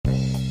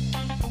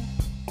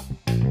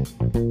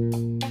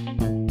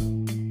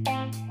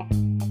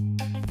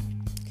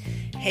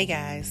Hey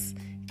guys,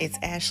 it's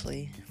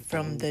Ashley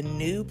from the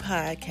new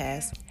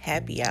podcast,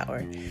 Happy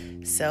Hour,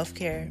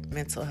 Self-Care,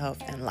 Mental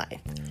Health, and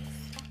Life.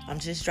 I'm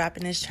just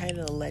dropping this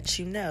trailer to let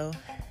you know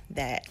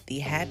that the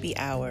Happy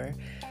Hour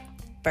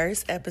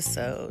first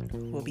episode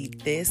will be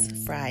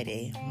this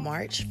Friday,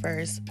 March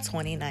 1st,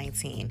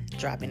 2019,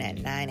 dropping at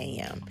 9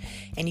 a.m.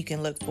 And you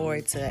can look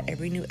forward to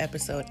every new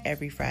episode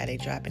every Friday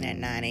dropping at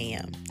 9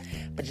 a.m.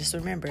 But just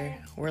remember,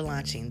 we're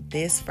launching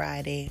this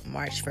Friday,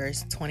 March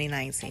 1st,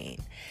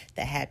 2019,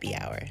 the Happy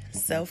Hour,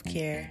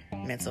 Self-Care,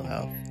 Mental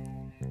Health,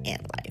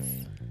 and Life.